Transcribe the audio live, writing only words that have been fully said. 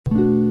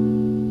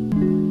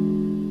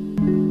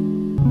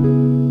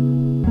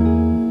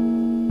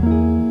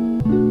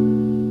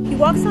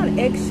walks on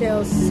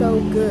eggshells so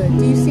good.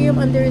 Do you see him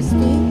under his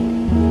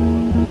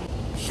feet?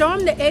 Show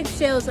him the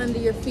eggshells under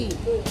your feet.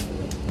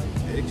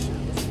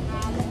 Eggshells?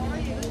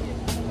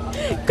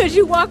 Because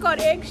you walk on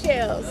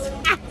eggshells.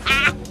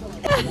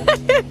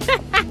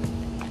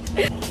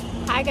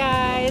 Hi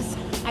guys,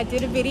 I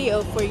did a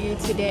video for you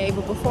today,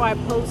 but before I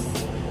post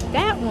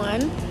that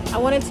one, I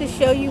wanted to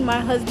show you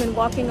my husband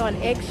walking on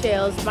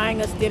eggshells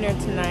buying us dinner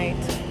tonight.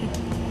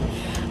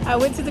 I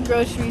went to the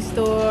grocery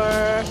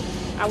store,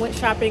 I went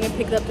shopping and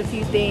picked up a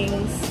few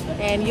things,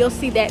 and you'll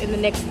see that in the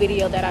next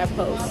video that I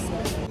post.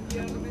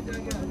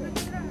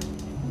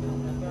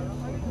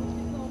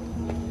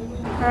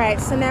 Alright,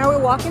 so now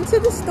we're walking to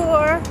the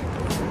store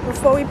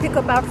before we pick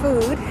up our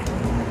food.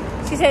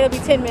 She said it'll be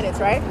 10 minutes,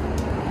 right?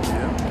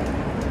 Yeah.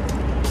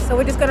 So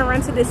we're just gonna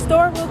run to this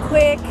store real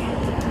quick.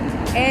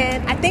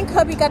 And I think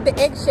hubby got the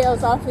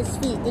eggshells off his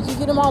feet. Did you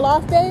get them all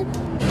off, babe?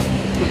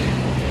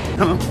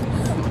 No.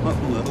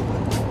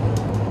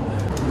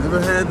 Never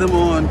had them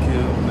on,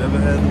 Kim. Never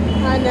had them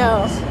on. I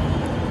know.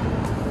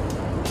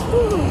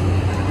 Whew.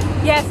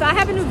 Yeah, so I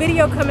have a new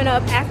video coming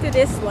up after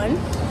this one.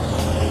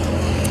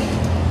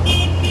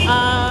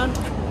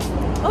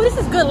 Oh, this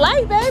is good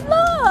light, babe.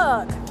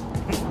 Look.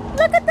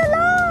 Look at the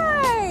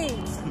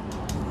lights.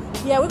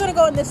 Yeah, we're gonna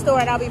go in this store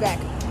and I'll be back.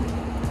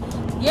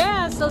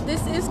 Yeah, so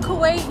this is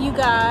Kuwait, you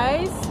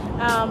guys.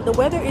 The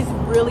weather is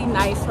really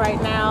nice right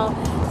now.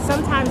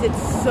 Sometimes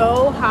it's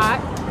so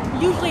hot,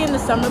 usually in the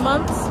summer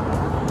months.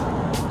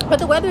 But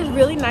the weather is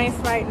really nice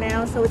right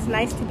now, so it's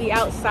nice to be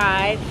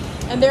outside.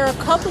 And there are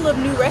a couple of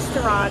new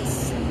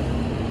restaurants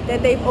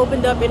that they've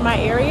opened up in my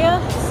area.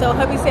 So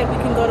hubby said we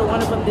can go to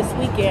one of them this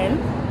weekend.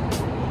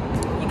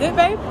 You good,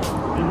 babe?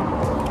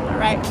 Mm-hmm. All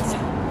right.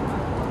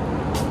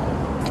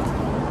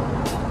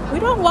 We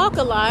don't walk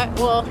a lot.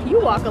 Well, you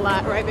walk a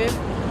lot, right, babe?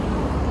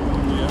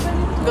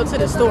 Yeah. Go to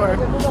the store.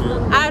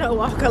 Yeah. I don't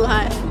walk a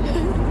lot.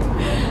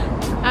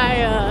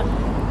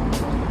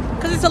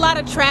 Because it's a lot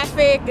of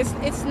traffic. It's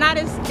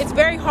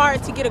very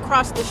hard to get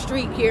across the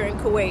street here in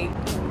Kuwait.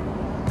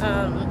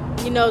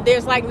 You know,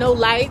 there's like no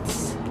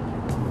lights,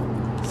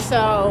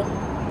 so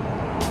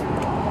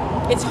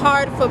it's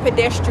hard for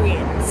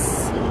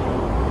pedestrians.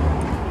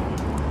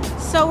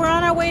 So we're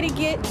on our way to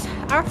get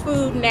our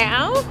food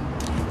now.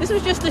 This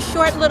was just a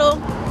short little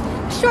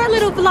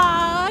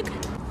vlog